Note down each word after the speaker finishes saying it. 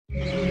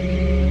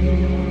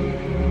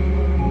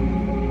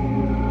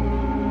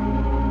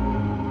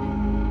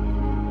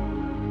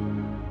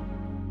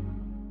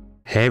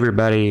Hey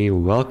everybody,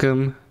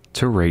 welcome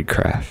to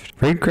RaidCraft.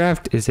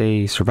 RaidCraft is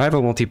a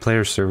survival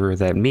multiplayer server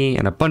that me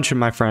and a bunch of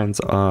my friends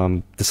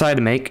decided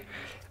to make,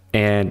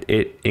 and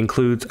it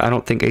includes, I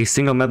don't think, a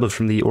single member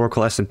from the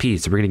Oracle S&P,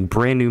 so we're getting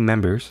brand new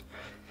members.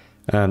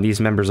 These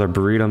members are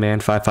Burrito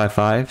Man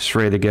 555,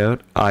 Shrey the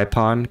Goat,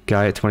 iPon,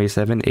 Guy at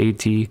 27,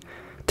 AT,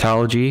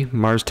 Tology,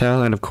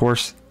 Marstel, and of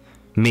course,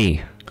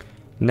 me.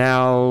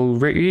 Now,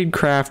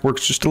 RaidCraft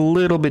works just a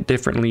little bit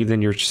differently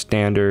than your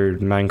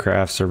standard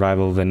Minecraft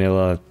survival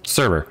vanilla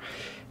server.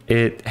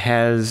 It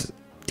has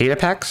data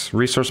packs,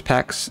 resource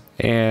packs,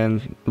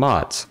 and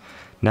mods.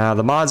 Now,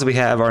 the mods we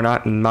have are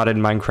not modded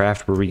in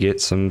Minecraft where we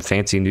get some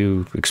fancy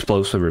new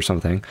explosive or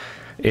something.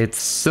 It's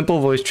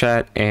simple voice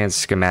chat and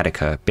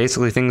schematica.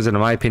 Basically things that,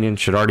 in my opinion,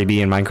 should already be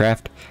in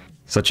Minecraft,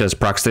 such as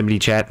proximity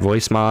chat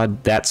voice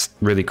mod. That's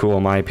really cool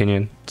in my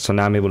opinion. So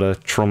now I'm able to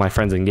troll my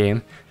friends in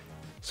game.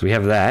 So we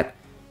have that.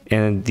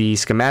 And the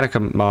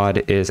schematica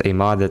mod is a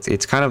mod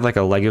it's kind of like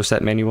a Lego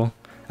set manual.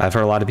 I've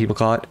heard a lot of people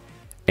call it.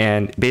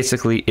 And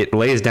basically it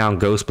lays down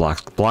ghost blocks.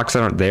 Blocks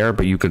that aren't there,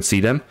 but you could see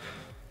them.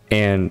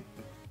 And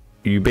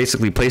you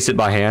basically place it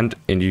by hand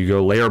and you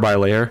go layer by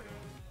layer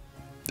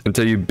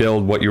until you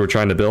build what you were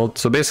trying to build.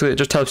 So basically it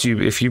just helps you,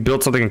 if you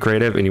build something in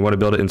creative and you want to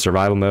build it in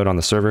survival mode on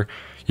the server,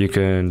 you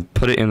can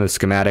put it in the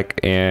schematic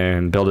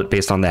and build it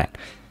based on that.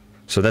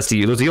 So those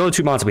are the only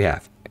two mods we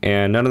have.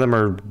 And none of them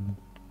are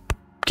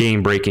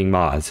game-breaking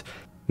mods.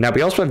 Now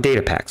we also have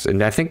data packs,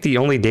 and I think the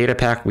only data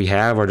pack we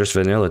have are just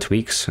vanilla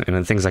tweaks, and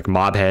then things like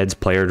mob heads,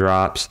 player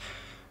drops,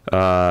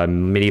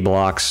 mini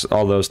blocks,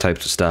 all those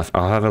types of stuff.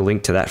 I'll have a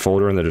link to that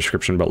folder in the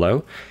description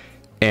below.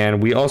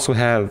 And we also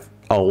have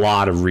a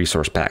lot of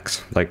resource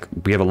packs. Like,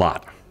 we have a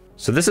lot.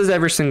 So this is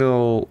every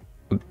single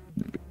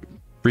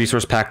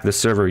resource pack the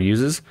server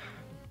uses.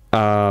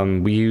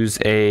 We use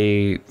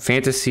a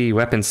fantasy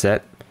weapon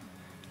set.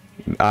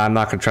 I'm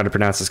not going to try to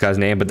pronounce this guy's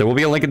name, but there will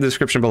be a link in the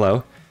description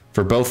below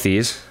for both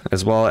these,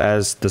 as well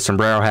as the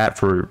sombrero hat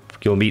for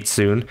you'll meet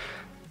soon,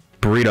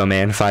 Burrito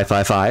Man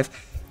 555,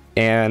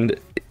 and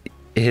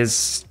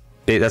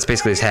that's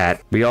basically his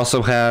hat. We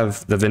also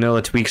have the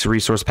Vanilla Tweaks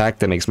resource pack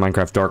that makes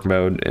Minecraft dark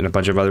mode and a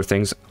bunch of other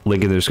things.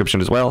 Link in the description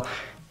as well.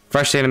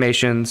 Fresh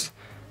animations,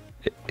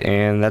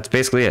 and that's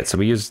basically it. So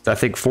we use, I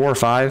think, 4 or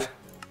 5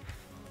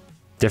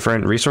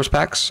 different resource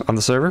packs on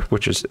the server,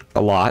 which is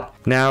a lot.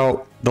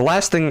 Now, the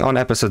last thing on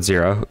episode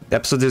 0,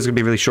 episode 0 is going to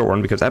be a really short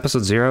one because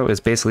episode 0 is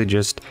basically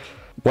just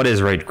what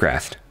is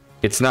RaidCraft.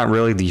 It's not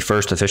really the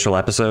first official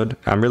episode.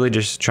 I'm really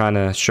just trying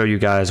to show you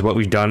guys what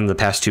we've done in the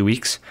past 2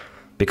 weeks,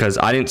 because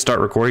I didn't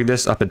start recording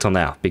this up until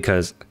now,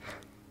 because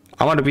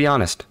I want to be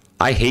honest,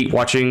 I hate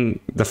watching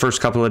the first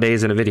couple of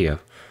days in a video.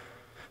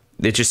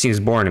 It just seems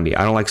boring to me.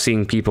 I don't like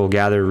seeing people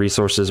gather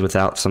resources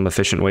without some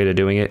efficient way to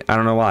doing it. I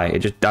don't know why. I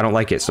don't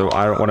like it, so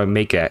I don't want to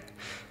make it.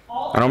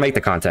 I don't make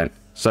the content.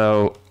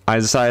 So I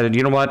decided,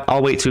 you know what?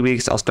 I'll wait 2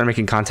 weeks. I'll start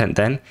making content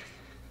then.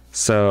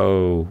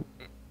 So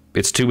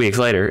it's 2 weeks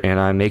later,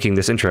 and I'm making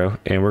this intro,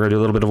 and we're going to do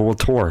a little bit of a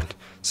world tour.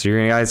 So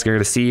you guys are going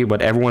to see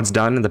what everyone's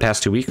done in the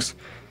past 2 weeks,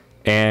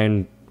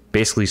 and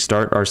basically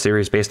start our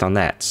series based on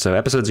that. So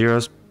episode 0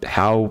 is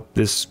how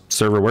this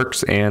server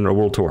works and a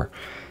world tour.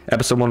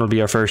 Episode 1 will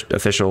be our first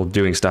official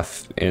doing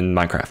stuff in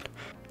Minecraft.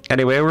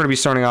 Anyway, we're going to be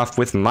starting off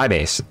with my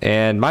base.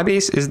 And my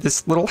base is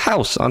this little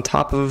house on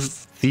top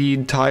of the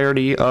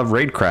entirety of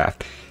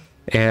RaidCraft.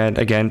 And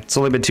again, it's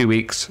only been 2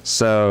 weeks,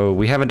 so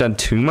we haven't done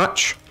too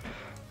much.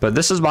 But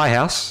this is my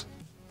house.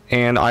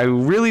 And I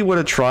really want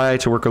to try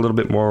to work a little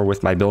bit more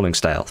with my building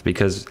style.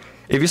 Because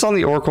if you saw in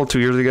the Oracle 2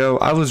 years ago,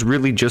 I was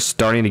really just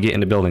starting to get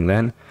into building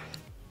then.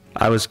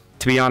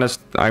 To be honest,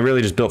 I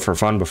really just built for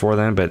fun before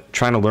then, but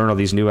trying to learn all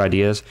these new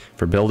ideas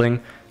for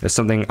building is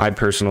something I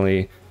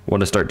personally want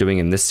to start doing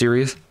in this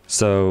series.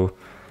 So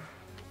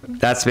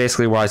that's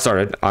basically where I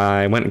started.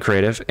 I went in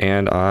creative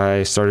and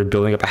I started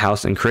building up a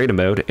house in creative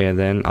mode, and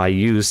then I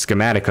used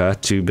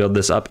schematica to build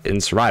this up in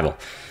survival.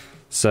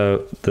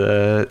 So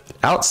the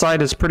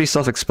outside is pretty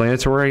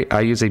self-explanatory.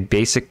 I use a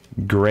basic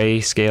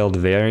gray scaled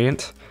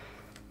variant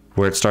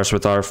where it starts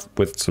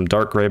with some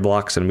dark gray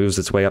blocks and moves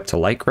its way up to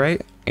light gray.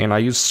 And I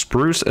use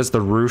spruce as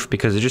the roof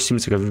because it just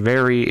seems like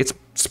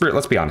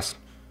let's be honest.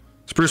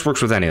 Spruce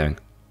works with anything.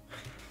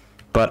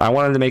 But I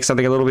wanted to make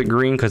something a little bit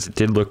green because it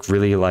did look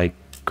really like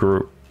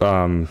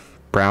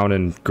brown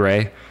and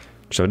gray.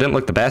 So it didn't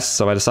look the best,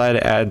 so I decided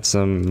to add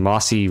some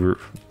mossy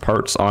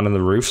parts onto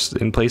the roofs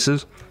in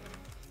places.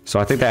 So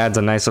I think that adds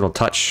a nice little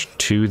touch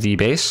to the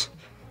base.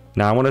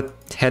 Now I want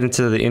to head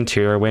into the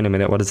interior. Wait a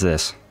minute, what is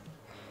this?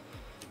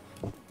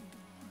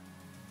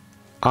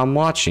 I'm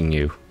watching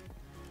you.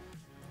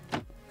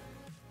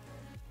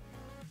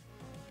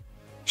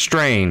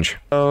 Strange.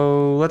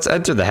 So let's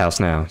enter the house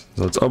now.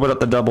 So let's open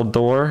up the double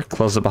door,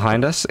 close it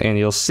behind us, and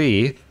you'll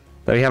see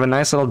that we have a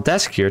nice little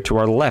desk here to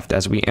our left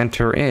as we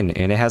enter in.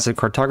 And it has a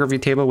cartography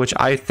table, which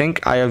I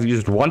think I have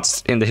used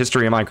once in the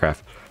history of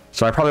Minecraft.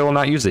 So I probably will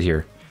not use it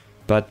here,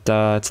 but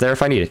it's there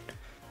if I need it.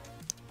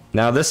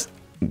 Now this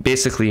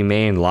basically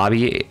main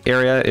lobby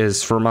area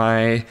is for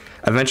my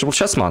eventual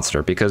chest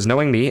monster, because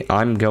knowing me,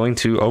 I'm going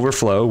to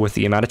overflow with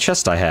the amount of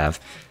chests I have.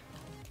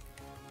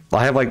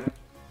 I have like,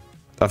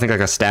 I think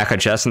like a stack of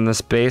chests in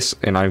this base,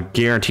 and I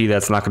guarantee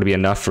that's not going to be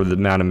enough for the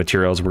amount of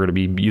materials we're going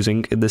to be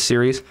using in this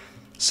series.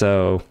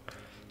 So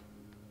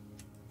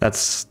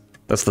that's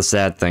the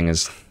sad thing,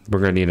 is we're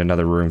going to need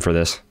another room for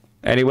this.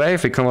 Anyway,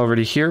 if we come over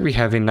to here, we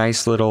have a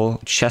nice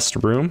little chest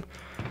room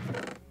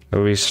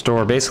where we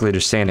store basically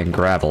just sand and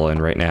gravel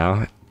in right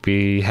now.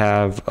 We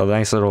have a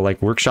nice little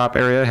like workshop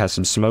area, has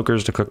some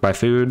smokers to cook my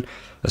food,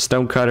 a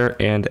stone cutter,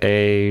 and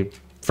a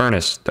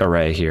furnace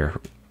array here.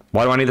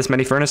 Why do I need this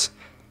many furnace?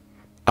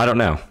 I don't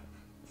know.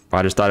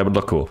 I just thought it would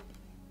look cool.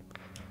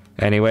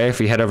 Anyway, if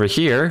we head over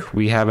here,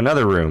 we have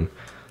another room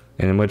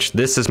in which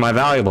this is my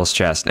valuables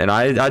chest, and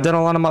I did a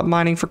lot of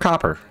mining for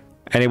copper.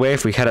 Anyway,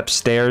 if we head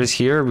upstairs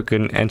here, we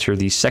can enter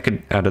the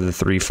second out of the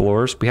 3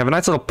 floors. We have a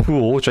nice little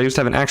pool, which I used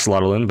to have an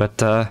axolotl in,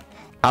 but I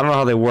don't know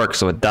how they work,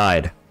 so it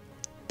died.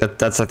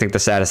 That's I think the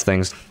saddest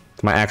thing.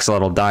 My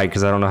axolotl died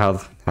because I don't know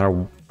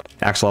how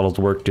axolotls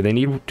work. Do they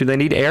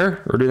need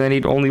air, or do they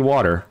need only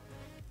water?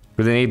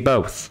 Or do they need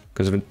both?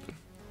 Because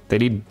they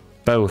need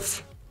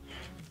both.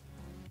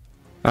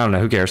 I don't know,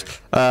 who cares?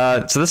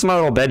 So this is my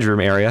little bedroom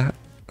area.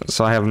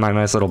 So I have my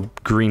nice little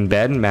green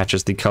bed,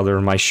 matches the color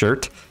of my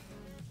shirt,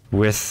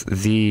 with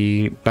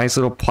the nice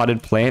little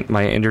potted plant,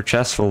 my ender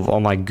chest full of all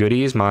my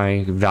goodies,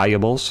 my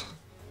valuables.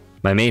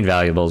 My main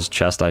valuables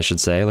chest, I should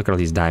say. Look at all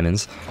these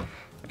diamonds.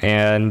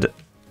 And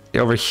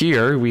over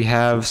here, we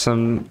have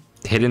some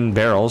hidden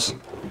barrels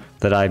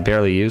that I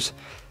barely use.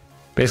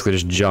 Basically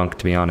just junk,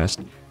 to be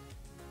honest.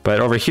 But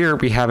over here,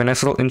 we have a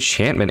nice little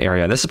enchantment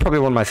area. This is probably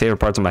one of my favorite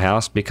parts of my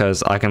house,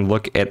 because I can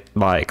look at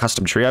my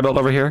custom tree I built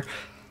over here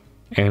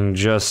and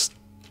just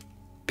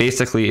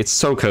basically, it's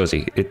so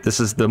cozy. This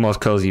is the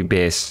most cozy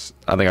base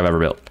I think I've ever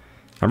built.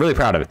 I'm really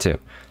proud of it too.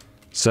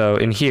 So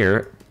in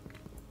here,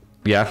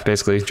 yeah,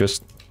 basically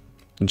just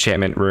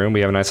enchantment room.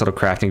 We have a nice little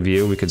crafting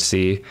view. We can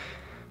see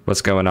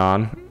what's going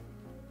on.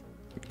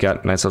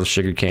 Got a nice little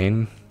sugar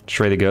cane.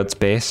 Stray the Goat's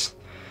base.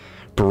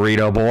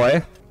 Burrito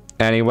boy.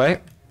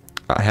 Anyway,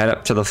 I head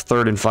up to the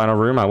third and final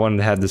room. I wanted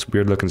to have this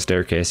weird looking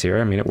staircase here.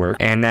 I mean, it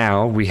worked. And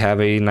now we have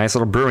a nice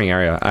little brewing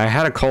area. I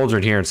had a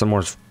cauldron here and some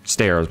more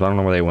stairs, but I don't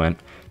know where they went.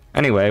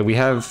 Anyway, we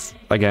have,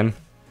 again,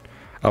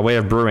 a way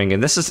of brewing.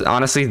 And this is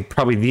honestly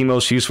probably the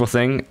most useful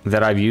thing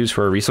that I've used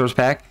for a resource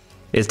pack,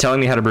 is telling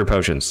me how to brew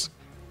potions.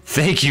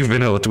 Thank you,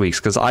 Vanilla Tweaks,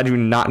 because I do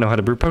not know how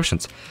to brew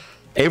potions.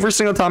 Every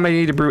single time I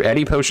need to brew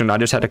any potion, I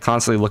just had to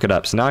constantly look it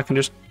up. So now I can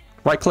just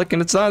right-click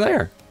and it's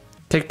there.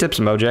 Take tips,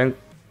 Mojang.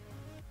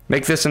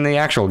 Make this in the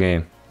actual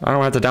game. I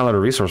don't have to download a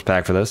resource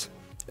pack for this.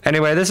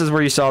 Anyway, this is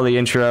where you saw the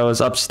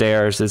intros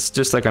upstairs. It's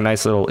just like a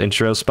nice little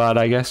intro spot,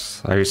 I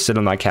guess. I just sit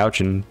on my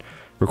couch and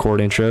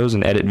record intros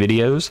and edit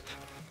videos.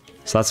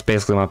 So that's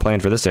basically my plan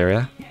for this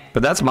area.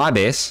 But that's my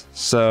base.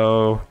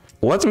 So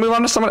let's move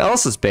on to someone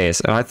else's base.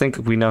 And I think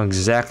we know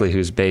exactly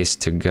whose base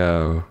to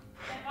go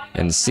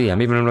and see.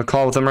 I'm even gonna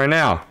call with them right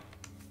now.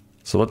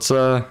 So let's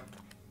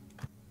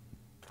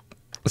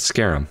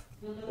scare him.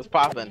 What's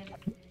poppin'?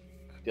 Do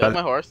you like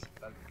my horse?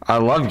 I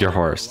love your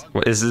horse.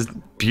 What is this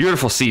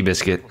beautiful sea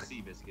biscuit?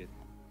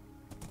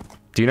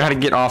 Do you know how to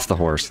get off the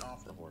horse?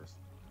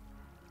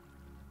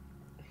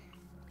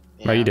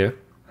 Yeah. Oh, you do?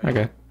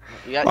 Okay.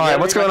 Alright,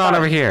 what's going on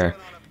over here?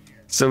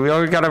 So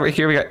we got over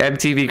here, we got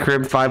MTV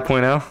Crib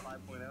 5.0.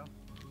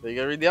 So you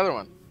gotta read the other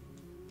one.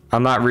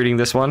 I'm not reading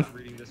this one.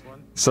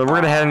 So we're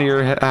gonna head into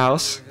your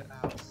house.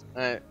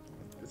 Alright.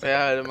 Say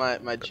hi to my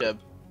Chib.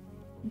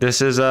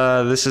 This is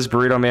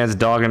Burrito Man's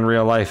dog in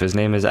real life. His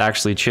name is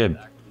actually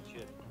Chib.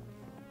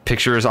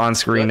 Picture is on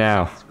screen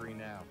now.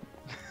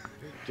 Do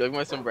you like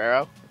my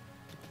sombrero?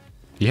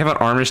 You have an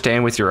armor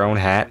stand with your own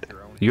hat?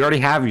 You already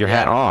have your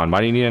hat on. Why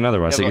do you need another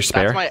one? Is it your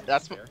spare?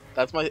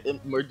 That's my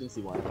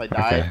emergency one. If I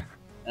die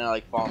and I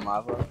like fall in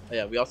lava. Oh,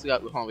 yeah, we also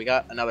got we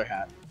got another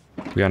hat.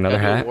 We got another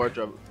hat?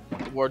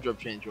 Wardrobe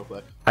change real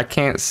quick. I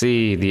can't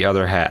see the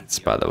other hats,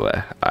 by the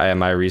way.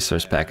 My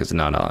resource pack is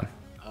not on.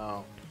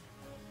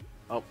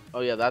 Oh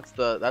yeah, that's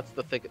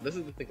the thick. This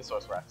is the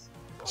Thickosaurus Rex.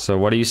 So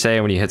what do you say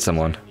when you hit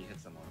someone?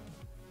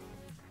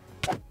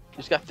 You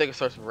just got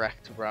Thickosaurus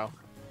wrecked, bro.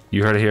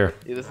 You heard it here.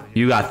 Yeah,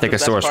 you got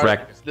Thickosaurus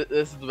wrecked.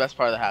 This is the best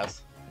part of the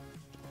house.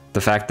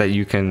 The fact that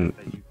you can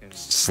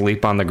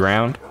sleep on the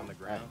ground.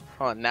 Right.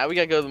 Hold on, now we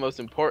gotta go to the most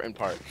important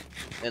part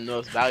and the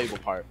most valuable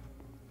part.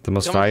 The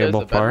most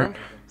valuable part.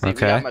 See,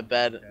 okay. We got my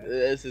bed.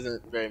 This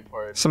isn't very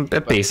important.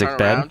 A basic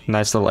bed. Around,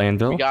 nice little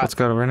anvil. Let's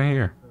go over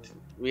here.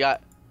 We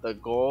got the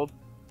gold.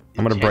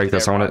 I'm gonna break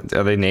this. Are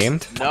they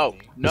named? No.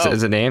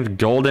 Is it named?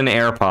 Golden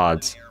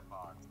AirPods.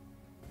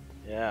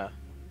 Yeah.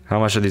 How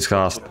much do these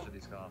cost?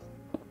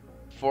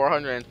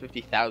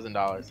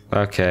 $450,000.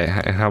 Okay.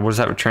 What does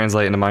that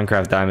translate into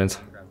Minecraft diamonds?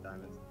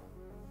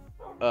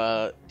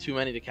 Too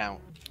many to count.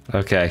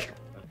 Okay.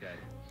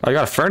 Oh, I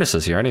got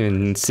furnaces here. I didn't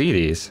even see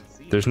these.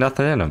 There's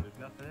nothing in them.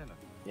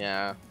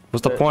 Yeah.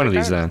 What's the point of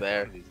these then?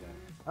 There.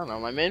 I don't know.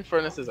 My main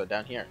furnaces are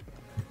down here.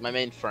 My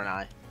main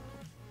furnace.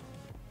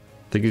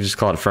 I think you just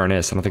call it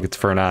furnace. I don't think it's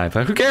furnace,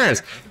 but who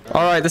cares?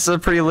 All right, this is a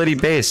pretty litty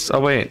base. Oh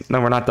wait, no,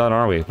 we're not done,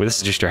 are we? Well, this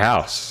is just your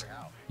house.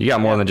 You got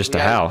more than just a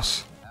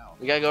house.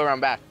 We gotta go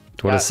around back.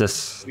 What is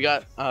this? We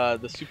got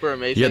the super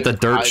amazing. You got the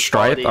dirt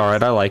stripe. All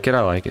right, I like it.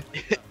 I like it.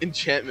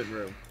 Enchantment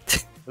room.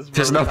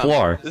 There's no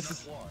floor. This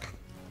is.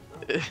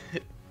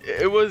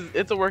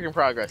 It's a work in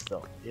progress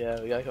still. Yeah,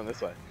 we gotta come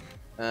this way.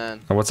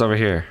 And what's over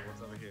here?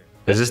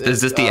 Is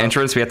this the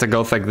entrance? We have to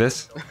go like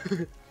this?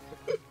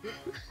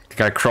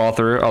 Gotta crawl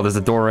through. Oh, there's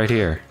a door right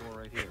here.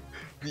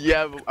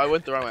 Yeah, but I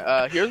went the wrong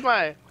way. Here's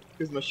my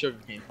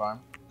sugarcane farm.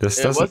 This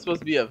It was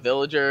supposed to be a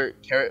villager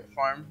carrot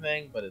farm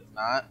thing, but it's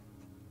not.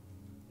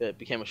 It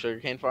became a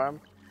sugarcane farm.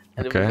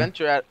 And if we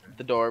venture at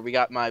the door, we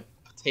got my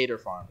potato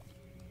farm.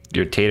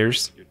 Your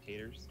taters?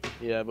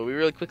 Yeah, but we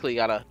really quickly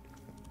gotta,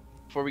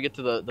 before we get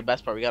to the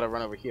best part, we gotta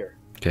run over here.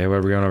 Okay, where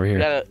are we going over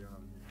here?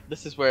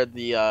 This is where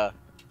the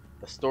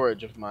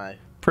storage of my...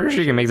 Pretty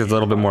sure you can make this a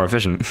little bit more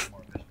efficient.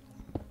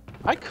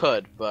 I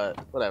could, but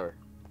whatever.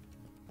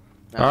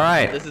 All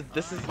right. This is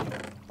This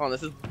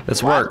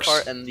the works. last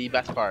part and the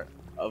best part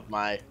of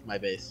my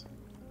base.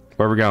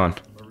 Where are we going?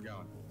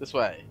 This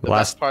way. The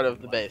best part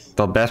of the base.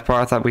 The best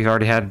part? I thought we've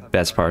already had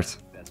best parts.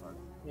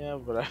 Yeah,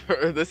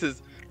 whatever. This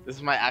is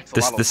my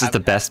axolotl. This is the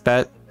best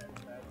bet?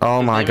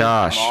 Oh my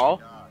gosh.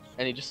 Small,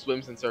 and he just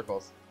swims in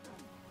circles.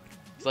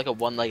 It's like a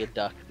one-legged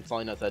duck. That's all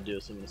he knows how to do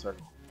is swim in a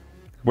circle.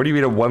 What do you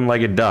mean a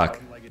one-legged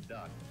duck?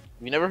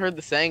 You never heard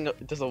the saying,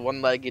 does a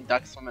one-legged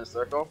duck swim in a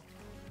circle?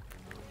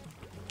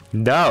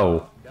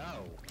 No.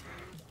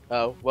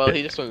 Oh, well,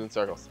 he just swims in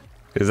circles.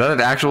 Is that an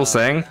actual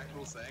saying?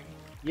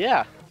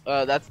 Yeah,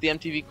 that's the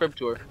MTV Crib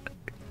Tour.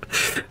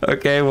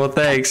 Okay, well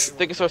thanks.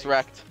 Stegosaurus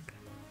wrecked.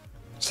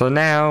 So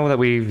now that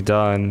we've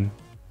done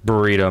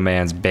Burrito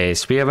Man's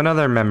base, we have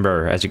another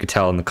member, as you could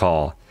tell in the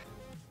call.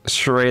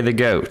 Shrey the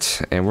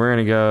Goat. And we're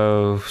gonna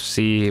go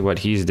see what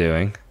he's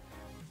doing.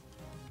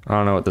 I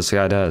don't know what this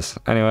guy does.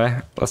 Anyway,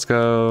 let's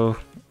go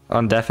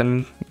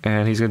undeafen,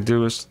 and he's gonna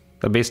do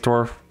a base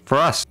tour for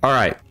us. All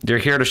right, you're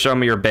here to show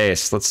me your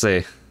base. Let's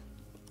see.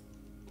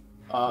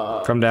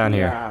 Come down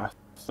here.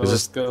 So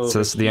is this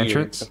is the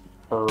entrance?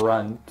 The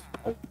front,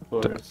 of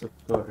course.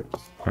 All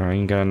right,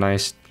 you got a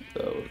nice.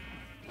 So,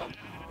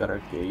 got our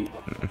gate.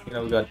 You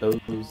know, we got those.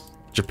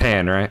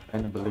 Japan, right?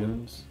 Kind of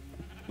balloons.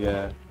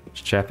 Yeah.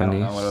 It's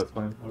Japanese. I don't know what I was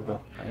going for,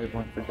 but I was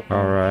going for Japan.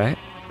 All right.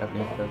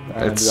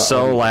 Japanese. It's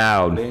so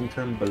loud.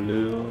 Lantern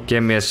balloon.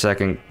 Give me a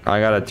second. I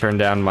gotta turn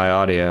down my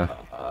audio.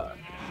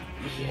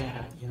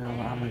 Yeah, you know,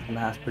 I'm like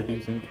mass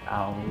producing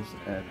cows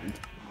and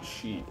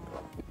sheep.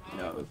 You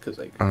know, because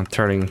like I'm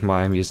turning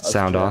my music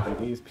sound off.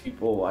 These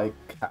people like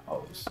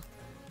cows.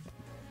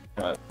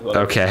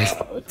 Okay.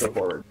 It's a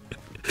horde.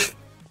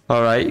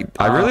 All right.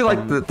 I really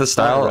like the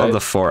style of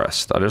the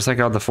forest. I just like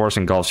how the forest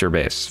engulfs your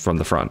base from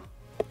the front.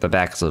 The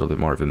back is a little bit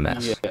more of a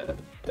mess. Yeah,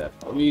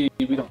 definitely.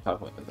 We don't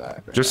talk about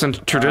that. Right Just in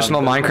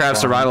traditional Minecraft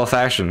survival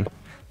fashion,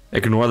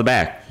 ignore the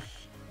back.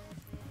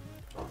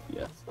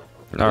 Yes.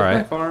 All right.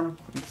 My farm.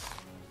 It's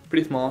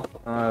pretty small.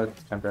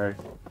 It's temporary.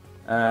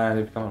 And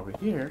if you come over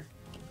here,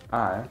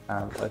 I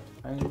have a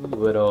tiny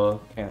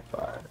little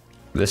campfire.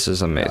 This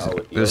is amazing.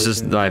 This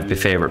is my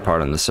favorite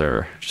part on the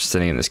server. Just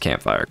sitting in this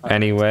campfire.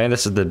 Anyway,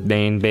 this is the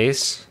main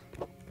base.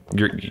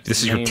 This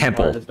is your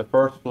temple. This is the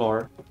first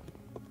floor.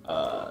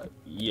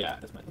 Yeah,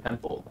 it's my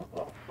temple.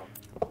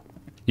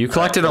 You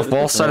collected a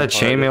full set of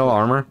chainmail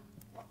armor?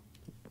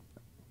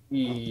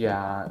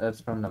 Yeah, that's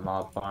from the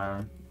mob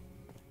farm.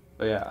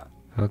 So yeah.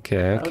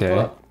 Okay.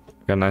 Got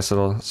a nice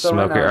little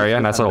smoker area,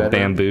 nice little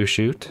bamboo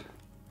shoot.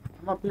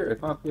 Come up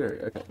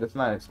here, Okay, that's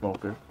not a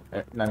smoker.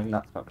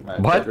 Not smoker, my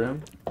what?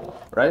 bedroom.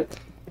 Right?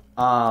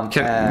 May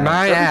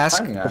I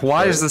ask,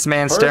 why is this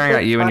man staring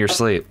at you in your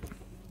sleep?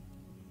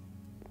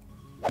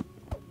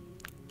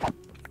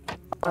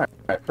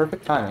 Alright,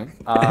 perfect timing.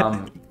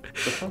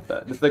 This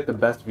is like the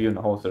best view in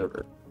the whole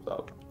server,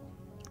 so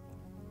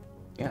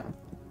yeah.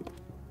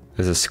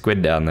 There's a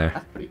squid down there.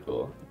 That's pretty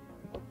cool.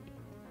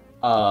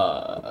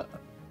 Alright,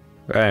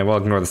 well,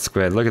 ignore the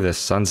squid. Look at this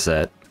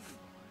sunset.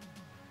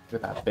 You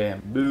got that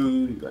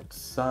bamboo, you got the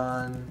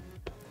sun,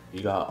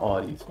 you got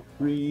all these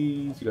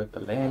trees, you got the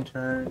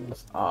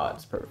lanterns.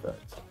 It's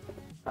perfect.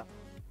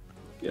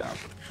 Yeah.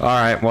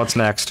 Alright, what's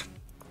next?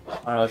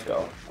 Alright, let's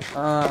go.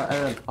 And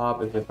then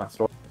top is just my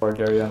storage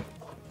area.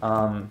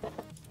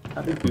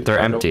 They're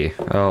empty.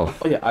 Oh.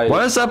 Yeah,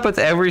 what is up with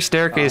every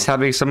staircase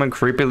having someone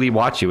creepily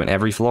watch you in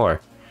every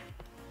floor?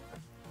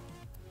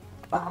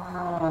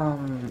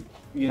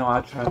 You know,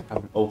 I try to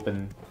have an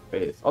open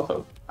space.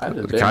 Also,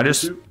 can I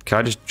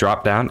just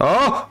drop down?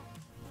 Oh!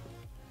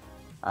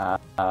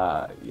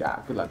 Yeah,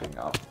 good luck getting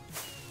up.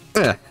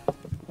 That's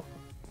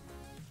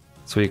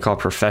what you call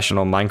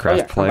professional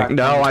Minecraft playing.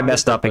 No, I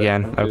messed up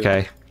again.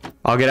 Okay.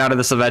 I'll get out of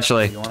this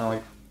eventually. You wanna,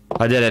 like...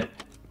 I did it.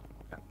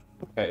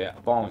 Okay, yeah,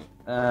 follow me.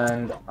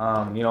 And,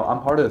 you know,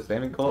 I'm part of the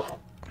saving cult.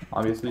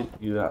 Obviously,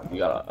 you got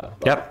a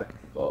yep.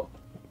 Cult.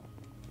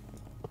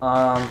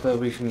 So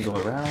we can go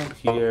around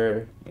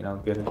here, you know,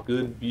 get a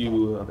good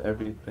view of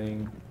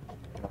everything.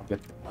 You know, get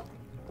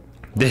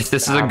this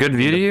is a good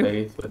view to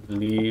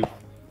you?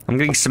 I'm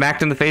getting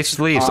smacked in the face with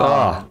leaves.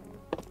 Sorry.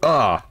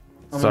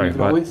 We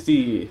can always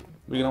see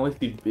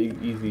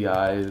big easy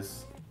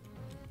eyes.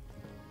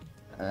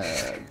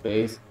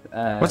 base.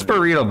 And What's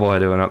Burrito Boy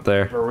doing up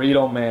there?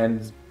 Burrito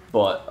Man's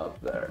butt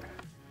up there.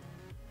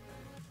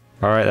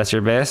 All right, that's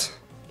your base.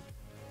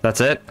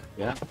 That's it.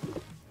 Yeah.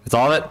 That's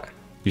all of it.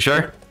 You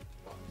sure?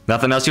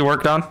 Nothing else you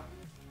worked on?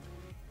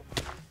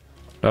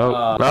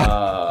 Oh.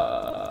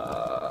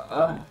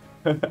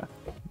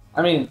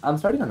 I mean, I'm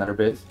starting another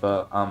base,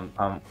 but I'm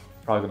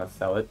probably gonna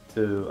sell it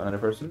to another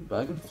person.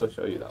 But I can still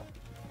show you though.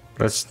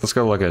 Let's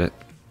go look at it.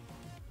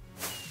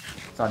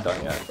 It's not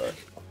done yet, but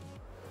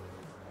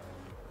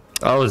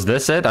Oh, is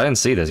this it? I didn't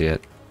see this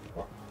yet.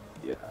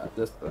 yeah,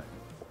 this thing.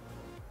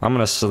 I'm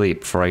gonna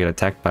sleep before I get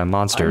attacked by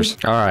monsters.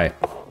 All right,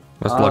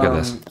 let's look at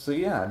this. So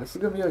yeah, this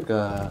is gonna be like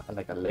a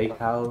lake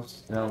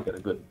house. You know, got a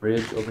good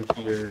bridge over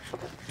here.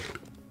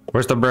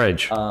 Where's the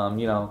bridge?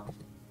 You know,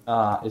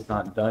 it's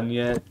not done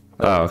yet.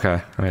 Oh,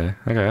 okay.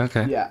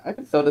 Okay. Yeah, I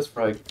could sell this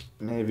for like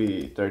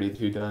maybe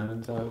 32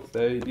 diamonds. I would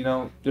say. You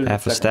know, there's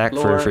Half a second stack for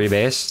floor. a free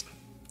base.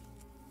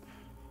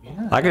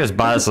 Yeah, I could just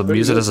buy this and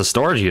use it as a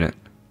storage unit.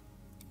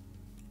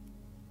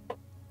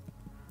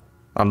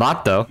 I'm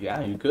not though.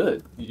 Yeah, you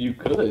could. You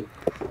could.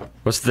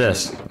 What's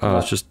this? Oh,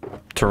 it's just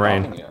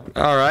terrain.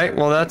 All right,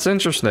 well that's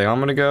interesting. I'm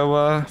gonna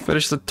go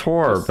finish the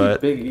tour,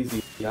 but big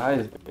easy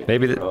eyes.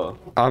 maybe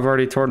I've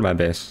already toured my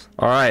base.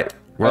 All right.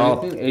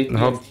 Well,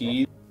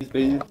 AT&T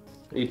base.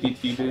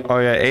 AT&T base. oh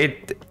yeah,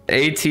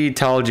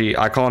 AT-Tology.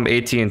 I call him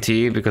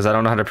AT&T because I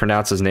don't know how to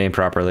pronounce his name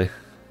properly.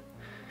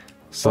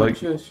 So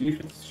like,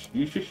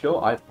 you should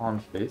show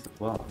iPon's base as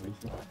well.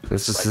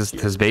 this is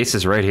his base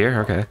is right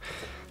here. Okay.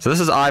 So this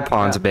is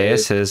iPon's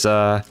base.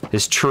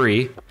 His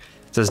tree.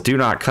 It says do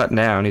not cut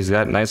down. He's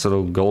got nice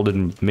little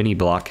golden mini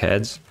block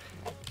heads.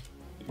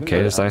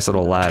 Okay, this nice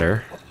little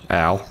ladder.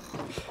 Ow.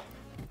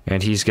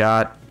 And he's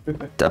got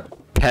the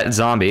pet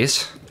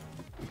zombies.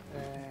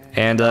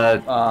 And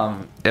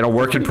in a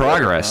work in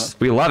progress.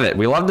 We love it.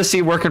 We love to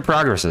see work in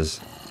progresses.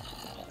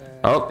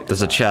 Oh,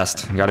 there's a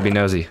chest. Gotta be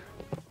nosy.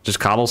 Just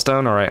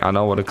cobblestone? Alright, I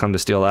know what'll come to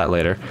steal that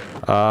later.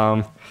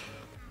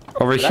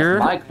 Over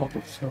here,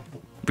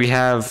 we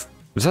have...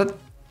 Is that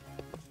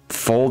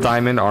full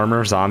diamond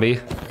armor zombie?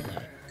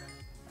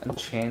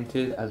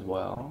 Enchanted as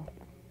well.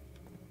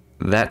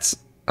 That's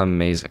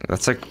amazing.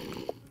 That's like...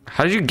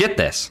 How did you get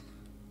this?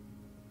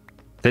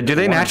 Do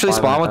they naturally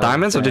spawn with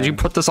diamonds, or did you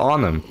put this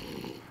on them?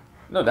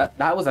 No,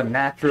 that was a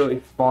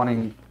naturally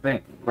spawning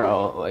thing,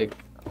 bro. Like,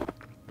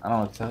 I don't know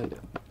what to tell you.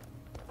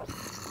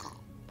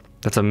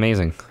 That's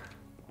amazing.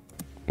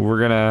 We're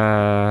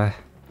gonna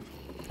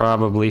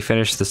probably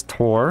finish this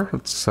tour.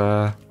 Let's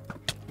oh,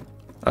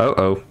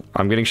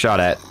 I'm getting shot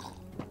at.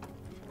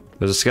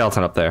 There's a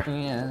skeleton up there.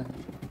 Yeah,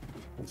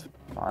 it's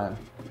fine.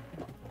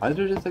 Why is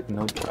there just like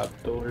no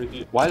trapdoor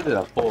here? Why is it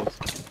a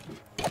post?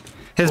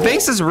 His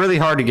base is really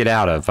hard to get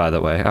out of, by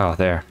the way. Oh,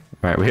 there.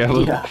 All right, we were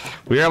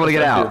able to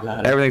get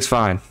out. Everything's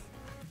fine.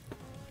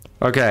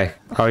 Okay.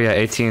 Oh yeah,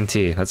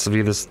 AT&T. Let's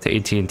view this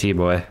AT&T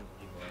boy.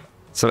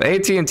 So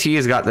AT&T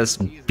has got this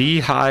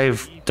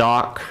beehive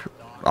dock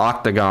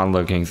octagon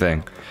looking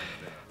thing.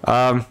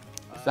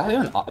 Is that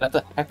even? That's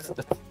a hex.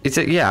 It's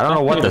a, yeah, I don't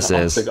know what this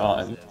is.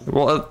 Octagon.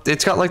 Well,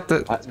 it's got like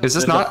the. Is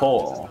this not? A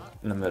hole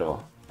in the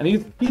middle. And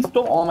he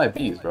stole all my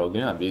bees, bro.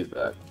 Give me my bees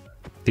back.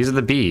 These are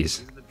the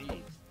bees.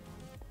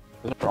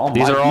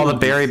 These are all the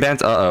berry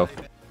bents. Uh-oh.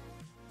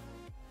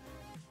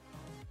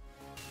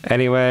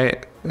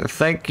 Anyway,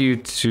 thank you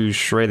to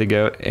Shrey the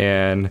Goat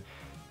and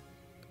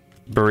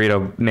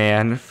Burrito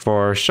Man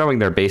for showing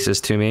their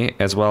bases to me,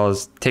 as well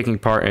as taking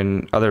part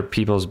in other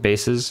people's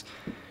bases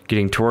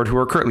getting toured who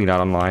are currently not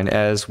online,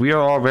 as we are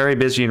all very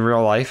busy in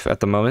real life at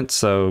the moment,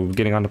 so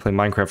getting on to play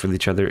Minecraft with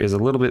each other is a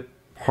little bit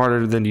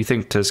harder than you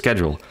think to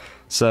schedule.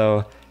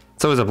 So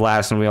it's always a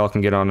blast when we all can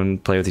get on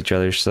and play with each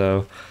other.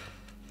 So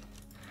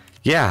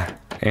yeah,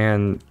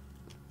 and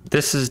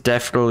this is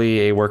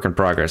definitely a work in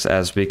progress,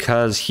 as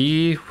because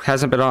he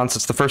hasn't been on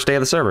since the first day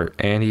of the server,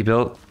 and he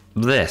built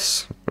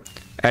this.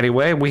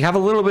 Anyway, we have a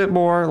little bit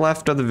more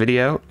left of the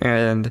video,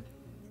 and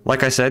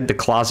like I said, the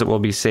closet will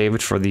be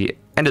saved for the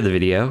end of the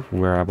video,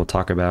 where I will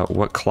talk about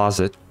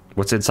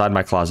what's inside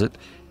my closet.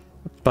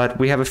 But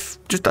we have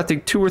just, I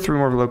think, 2 or 3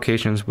 more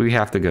locations we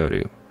have to go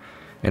to.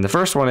 And the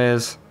first one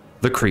is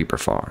the Creeper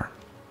Farm.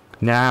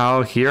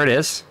 Now, here it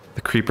is,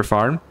 the Creeper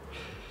Farm.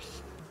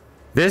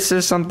 This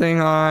is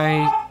something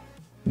I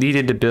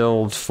needed to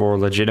build for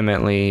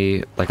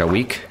legitimately like a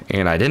week,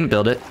 and I didn't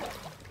build it.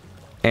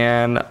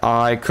 And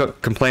I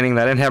kept complaining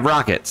that I didn't have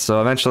rockets,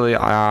 so eventually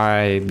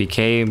I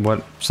became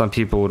what some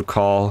people would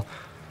call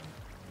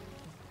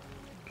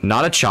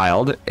not a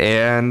child,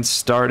 and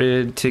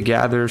started to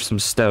gather some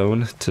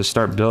stone to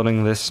start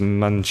building this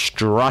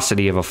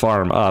monstrosity of a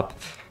farm up.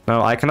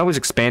 Now, I can always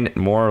expand it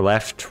more,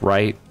 left,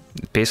 right,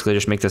 basically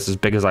just make this as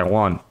big as I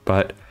want,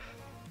 but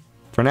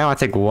for now I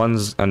think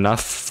 1's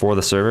enough for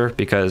the server,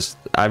 because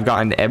I've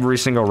gotten every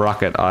single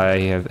rocket I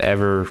have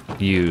ever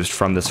used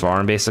from this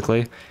farm,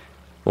 basically.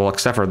 Well,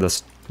 except for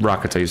the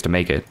rockets I used to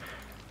make it.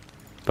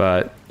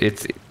 But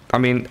it's, I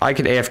mean, I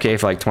could AFK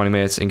for like 20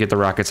 minutes and get the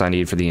rockets I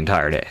need for the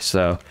entire day.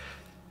 So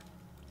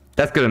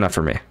that's good enough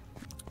for me.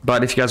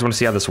 But if you guys want to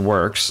see how this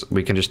works,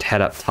 we can just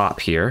head up top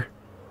here.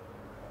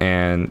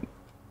 and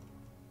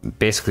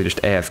basically just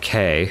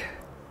AFK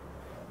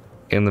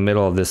in the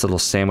middle of this little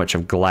sandwich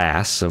of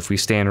glass. So if we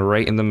stand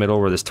right in the middle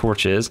where this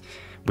torch is,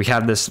 we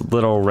have this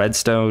little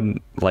redstone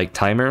like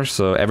timer.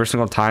 So every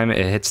single time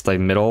it hits the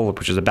middle,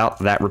 which is about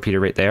that repeater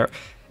right there,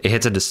 it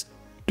hits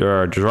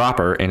a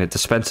dropper and it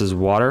dispenses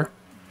water.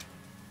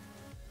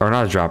 Or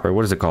not a dropper,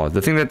 what is it called?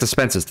 The thing that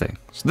dispenses things.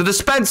 The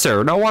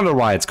dispenser! No wonder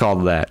why it's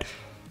called that.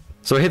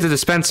 So it hits the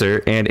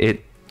dispenser and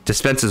it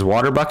dispenses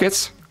water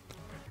buckets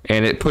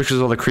and it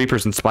pushes all the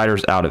creepers and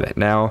spiders out of it.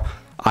 Now,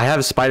 I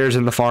have spiders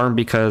in the farm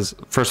because,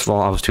 first of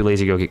all, I was too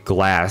lazy to go get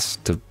glass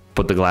to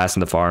put the glass in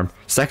the farm.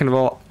 Second of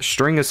all,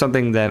 string is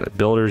something that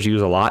builders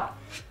use a lot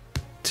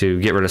to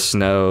get rid of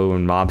snow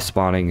and mob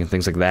spawning and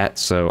things like that.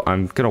 So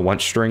I'm going to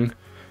want string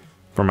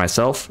for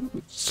myself.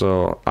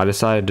 So I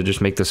decided to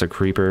just make this a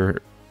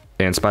creeper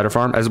and spider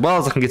farm, as well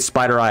as I can get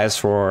spider eyes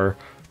for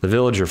the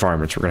villager farm,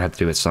 which we're going to have to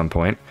do at some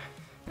point.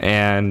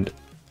 And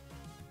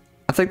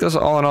I think this,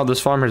 all in all, this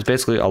farm has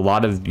basically a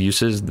lot of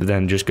uses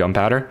than just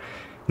gunpowder.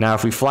 Now,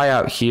 if we fly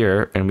out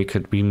here, and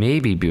we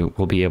maybe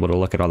we'll be able to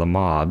look at all the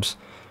mobs.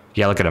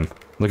 Yeah, look at them.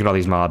 Look at all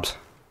these mobs.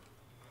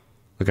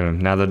 Look at them.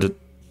 Now the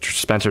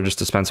dispenser just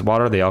dispenses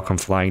water. They all come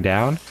flying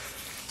down.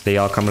 They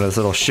all come into this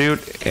little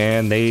chute,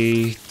 and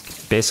they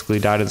basically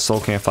die to the soul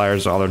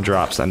campfires. All their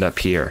drops end up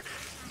here.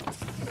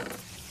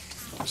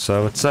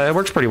 So it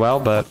works pretty well,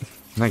 but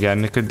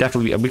again, we could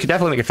definitely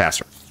make it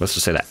faster. Let's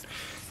just say that.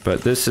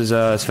 But this is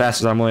as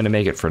fast as I'm willing to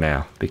make it for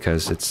now,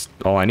 because it's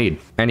all I need.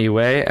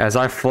 Anyway, as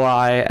I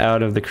fly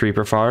out of the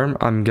creeper farm,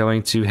 I'm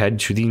going to head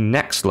to the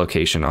next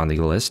location on the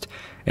list,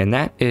 and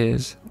that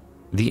is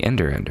the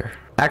Ender.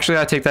 Actually,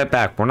 I take that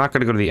back. We're not going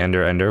to go to the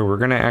Ender. We're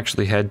going to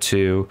actually head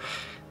to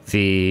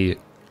the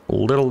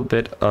little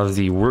bit of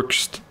the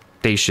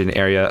workstation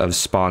area of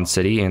Spawn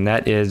City, and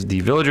that is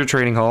the Villager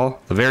Trading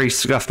Hall, the very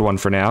scuffed one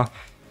for now.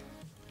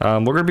 We're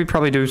going to be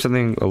probably doing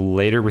something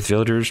later with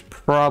villagers,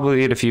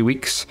 probably in a few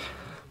weeks.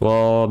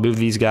 We'll move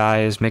these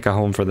guys, make a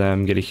home for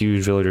them, get a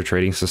huge villager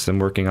trading system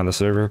working on the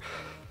server.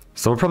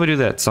 So we'll probably do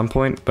that at some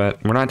point,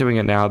 but we're not doing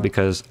it now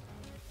because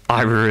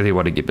I really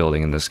want to get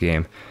building in this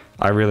game.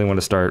 I really want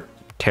to start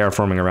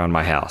terraforming around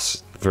my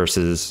house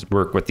versus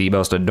work with the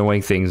most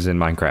annoying things in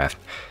Minecraft.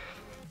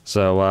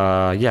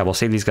 So yeah, we'll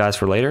save these guys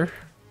for later.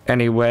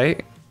 Anyway,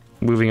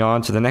 moving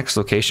on to the next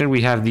location,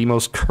 we have the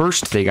most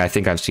cursed thing I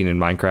think I've seen in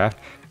Minecraft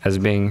as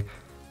being...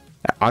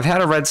 I've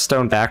had a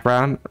redstone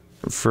background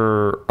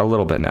for a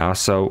little bit now.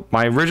 So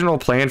my original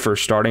plan for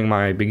starting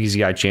my Big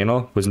Easy Eye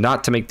channel was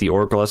not to make the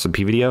Oracle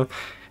SMP video.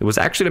 It was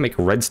actually to make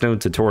redstone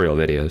tutorial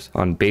videos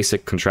on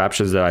basic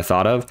contraptions that I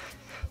thought of.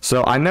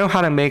 So I know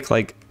how to make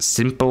like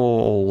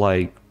simple,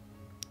 like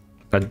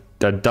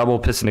a double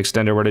piston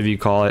extender, whatever you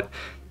call it,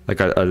 like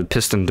a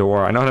piston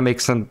door. I know how to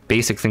make some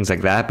basic things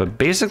like that, but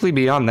basically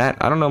beyond that,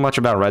 I don't know much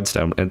about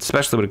redstone, and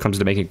especially when it comes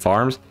to making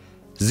farms.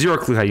 Zero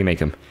clue how you make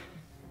them.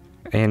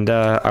 And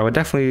I would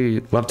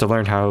definitely love to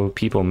learn how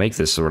people make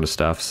this sort of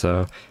stuff.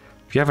 So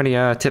if you have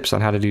any tips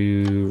on how to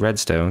do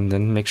redstone,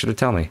 then make sure to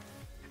tell me.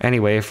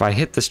 Anyway, if I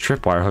hit this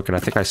tripwire hook and I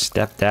think I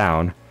step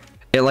down,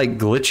 it like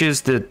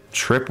glitches the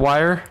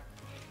tripwire.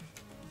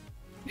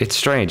 It's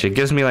strange. It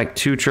gives me like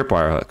 2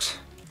 tripwire hooks.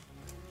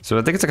 So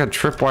I think it's like a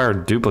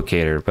tripwire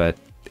duplicator, but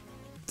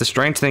the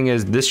strange thing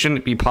is this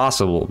shouldn't be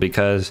possible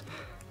because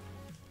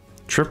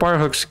tripwire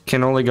hooks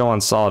can only go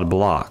on solid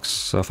blocks.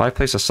 So if I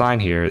place a sign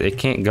here, it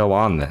can't go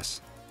on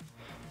this.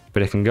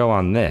 But it can go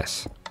on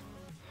this.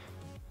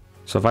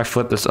 So if I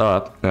flip this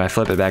up and I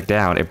flip it back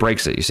down, it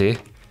breaks it, you see?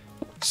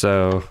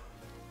 So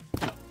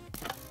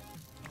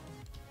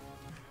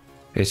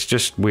it's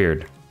just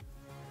weird.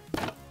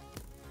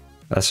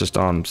 That's just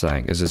all I'm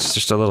saying, is it's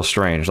just a little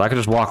strange. I could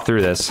just walk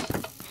through this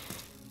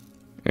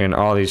and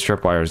all these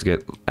tripwires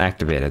get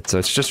activated. So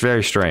it's just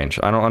very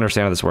strange. I don't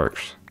understand how this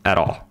works at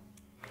all.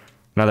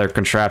 Another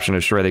contraption to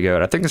destroy the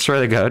goat. I think destroy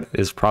the goat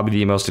is probably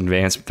the most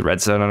advanced with the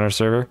redstone on our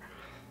server.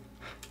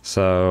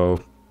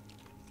 So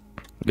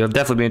it'll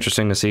definitely be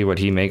interesting to see what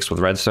he makes with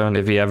redstone,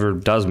 if he ever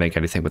does make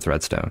anything with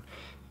redstone.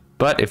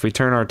 But if we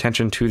turn our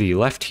attention to the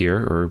left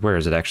here, or where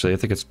is it actually? I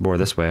think it's more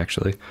this way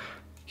actually.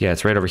 Yeah,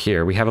 it's right over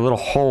here. We have a little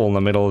hole in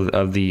the middle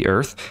of the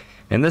earth,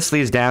 and this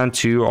leads down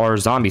to our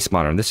zombie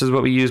spawner. This is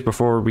what we used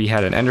before we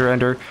had an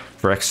ender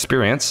for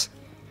experience.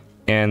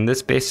 And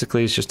this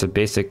basically is just a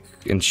basic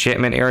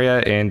enchantment area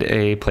and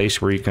a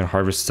place where you can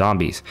harvest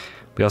zombies.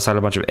 We also had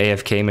a bunch of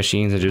AFK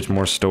machines and just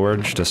more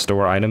storage to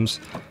store items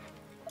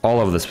all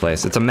over this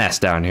place. It's a mess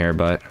down here,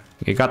 but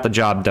you got the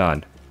job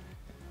done.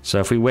 So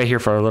if we wait here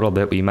for a little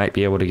bit, we might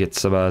be able to get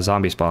some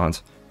zombie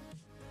spawns.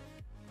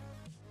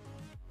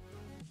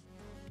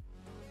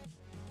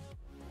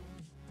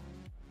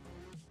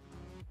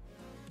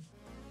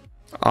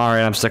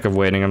 Alright, I'm sick of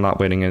waiting. I'm not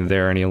waiting in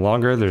there any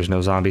longer. There's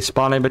no zombie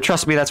spawning, but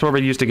trust me, that's where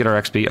we used to get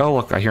our XP. Oh,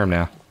 look, I hear him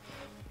now.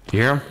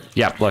 You hear him?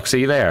 Yep, look,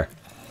 see there.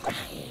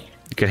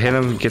 You could hit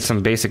him, get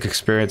some basic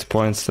experience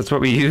points. That's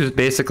what we used,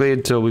 basically,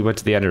 until we went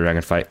to the Ender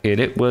Dragon fight. And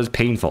it was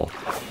painful.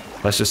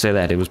 Let's just say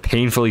that. It was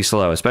painfully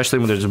slow, especially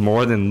when there's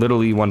more than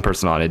literally one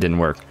person on it. It didn't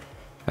work.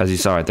 As you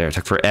saw right there, it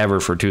took forever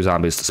for 2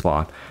 zombies to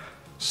spawn.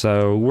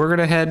 So we're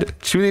gonna head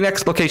to the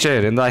next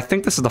location, and I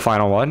think this is the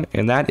final one,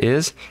 and that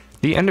is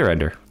the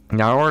Ender.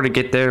 Now, in order to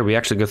get there, we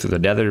actually go through the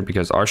Nether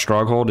because our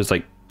stronghold is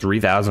like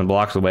 3,000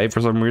 blocks away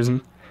for some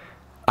reason.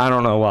 I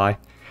don't know why.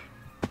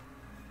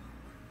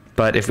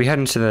 But if we head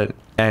into the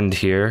end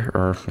here,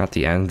 or not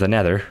the end, the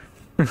Nether,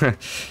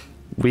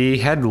 we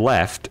head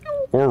left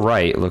or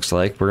right, it looks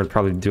like. We're gonna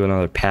probably do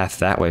another path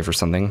that way for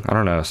something. I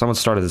don't know. Someone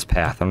started this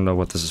path. I don't know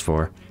what this is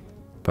for.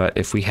 But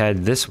if we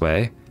head this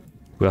way,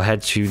 we'll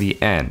head to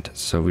the end.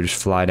 So we just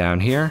fly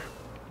down here.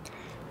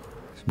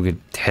 We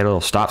could hit a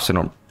little stop so we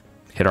don't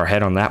hit our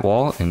head on that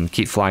wall and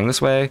keep flying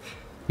this way.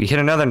 We hit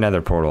another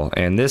Nether portal,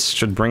 and this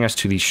should bring us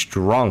to the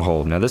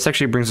stronghold. Now, this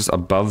actually brings us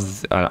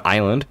above an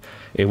island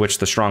in which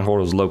the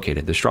stronghold is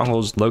located. The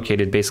stronghold is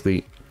located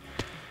basically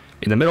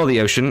in the middle of the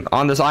ocean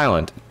on this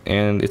island,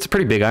 and it's a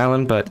pretty big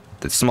island, but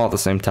it's small at the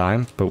same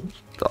time. But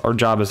our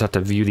job is not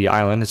to view the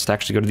island, it's to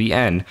actually go to the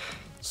end.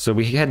 So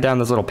we head down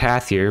this little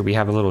path here. We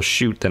have a little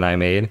chute that I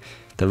made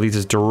that leads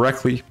us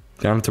directly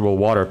down to a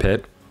water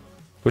pit,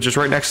 which is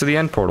right next to the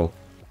end portal.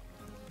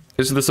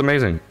 Isn't this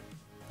amazing?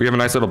 We have a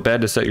nice little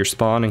bed to set your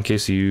spawn in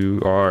case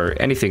you are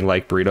anything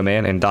like Burrito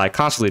Man and die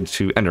constantly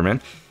to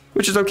Enderman,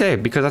 which is okay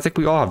because I think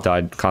we all have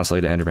died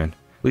constantly to Enderman.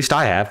 At least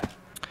I have.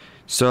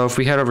 So if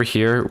we head over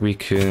here, we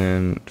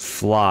can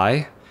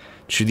fly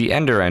to the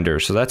Ender.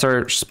 So that's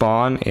our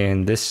spawn,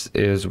 and this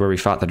is where we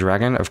fought the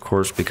dragon. Of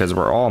course, because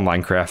we're all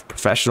Minecraft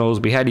professionals,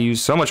 we had to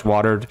use so much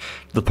water to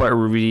the point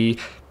where we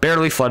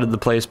barely flooded the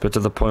place, but to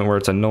the point where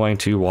it's annoying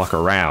to walk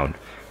around.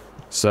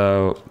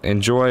 So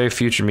enjoy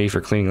future me for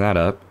cleaning that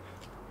up,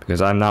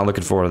 because I'm not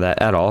looking forward to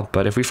that at all.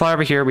 But if we fly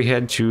over here, we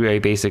head to a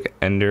basic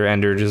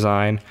Ender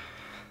design.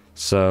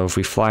 So if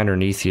we fly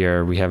underneath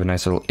here, we have a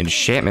nice little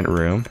enchantment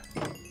room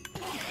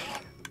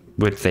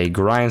with a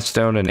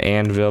grindstone and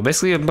anvil,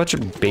 basically a bunch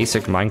of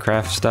basic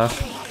Minecraft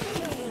stuff.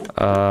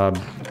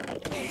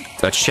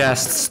 The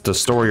chests to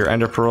store your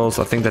ender pearls.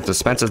 I think that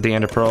dispenses the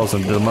ender pearls,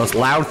 and the most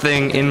loud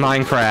thing in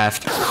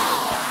Minecraft.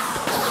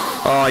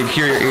 Oh, you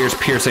hear your ears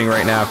piercing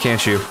right now,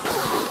 can't you?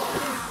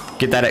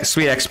 Get that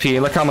sweet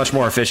XP. Look how much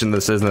more efficient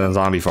this is than a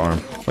zombie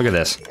farm. Look at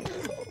this.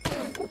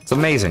 It's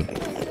amazing.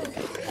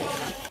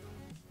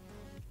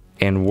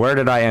 And where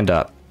did I end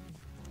up?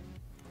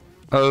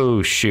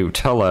 Oh, shoot.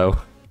 Hello.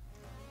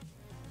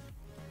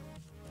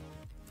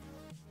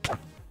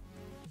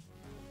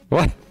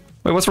 What?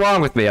 Wait, what's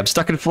wrong with me? I'm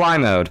stuck in fly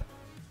mode.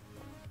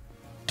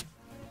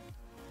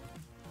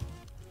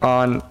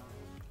 On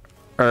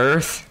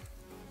Earth?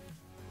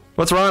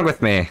 What's wrong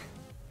with me?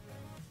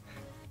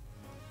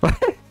 What?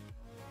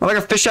 I'm like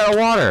a fish out of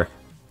water.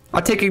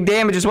 I'm taking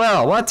damage as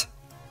well. What?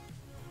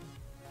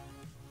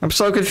 I'm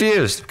so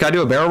confused. Can I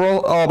do a barrel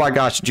roll? Oh my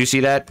gosh, did you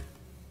see that?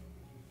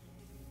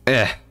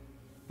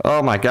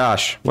 Oh my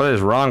gosh, what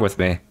is wrong with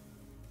me?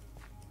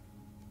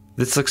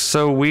 This looks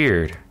so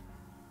weird.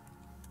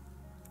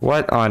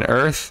 What on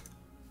earth?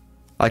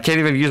 I can't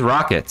even use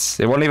rockets.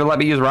 It won't even let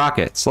me use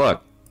rockets.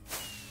 Look.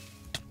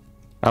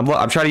 I'm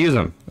trying to use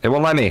them. It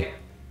won't let me.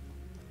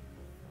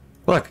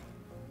 Look.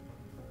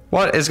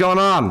 What is going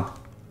on?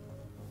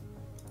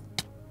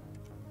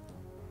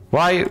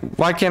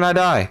 Why can't I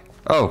die?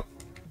 Oh,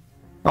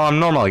 I'm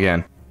normal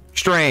again.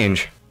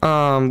 Strange.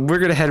 We're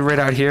gonna head right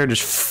out here,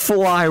 just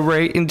fly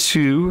right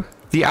into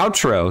the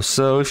outro.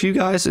 So if you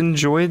guys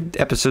enjoyed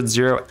episode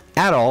 0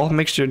 at all,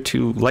 make sure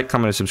to like,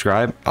 comment, and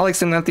subscribe. I like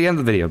saying that at the end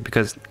of the video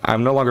because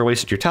I'm no longer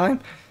wasting your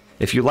time.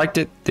 If you liked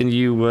it, then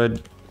you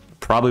would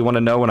probably want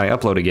to know when I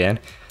upload again.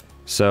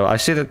 So I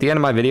say that at the end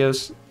of my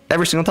videos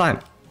every single time.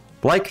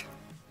 Like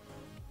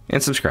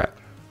and subscribe.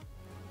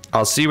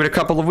 I'll see you in a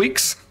couple of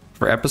weeks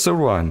for episode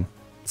 1.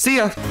 See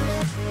ya!